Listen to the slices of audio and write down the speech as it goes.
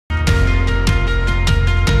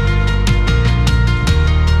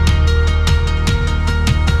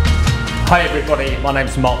Hi everybody, my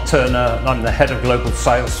name's Mark Turner and I'm the Head of Global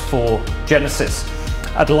Sales for Genesys.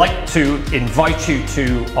 I'd like to invite you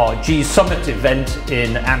to our G Summit event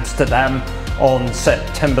in Amsterdam on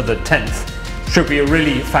September the 10th. Should be a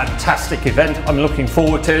really fantastic event. I'm looking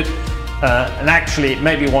forward to it. And actually it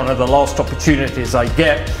may be one of the last opportunities I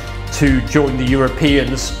get to join the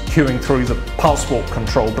Europeans queuing through the passport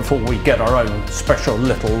control before we get our own special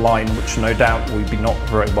little line, which no doubt we'll be not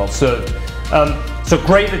very well served. So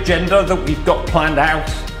great agenda that we've got planned out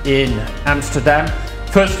in Amsterdam.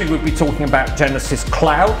 Firstly, we'll be talking about Genesys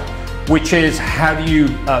Cloud, which is how do you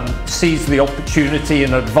seize the opportunity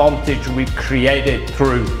and advantage we've created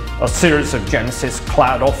through a series of Genesys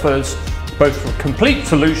Cloud offers, both for complete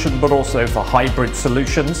solution but also for hybrid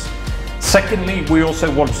solutions. Secondly, we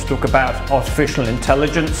also want to talk about artificial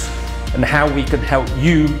intelligence and how we can help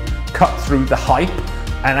you cut through the hype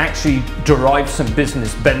and actually derive some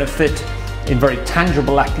business benefit in very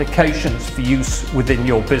tangible applications for use within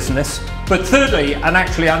your business. But thirdly, and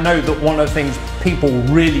actually I know that one of the things people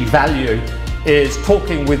really value is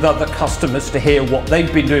talking with other customers to hear what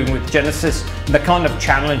they've been doing with Genesys and the kind of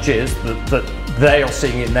challenges that they are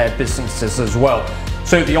seeing in their businesses as well.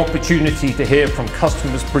 So the opportunity to hear from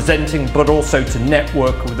customers presenting, but also to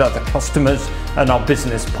network with other customers and our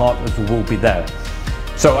business partners will be there.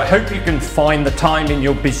 So I hope you can find the time in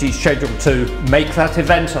your busy schedule to make that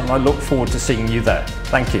event, and I look forward to seeing you there.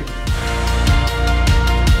 Thank you.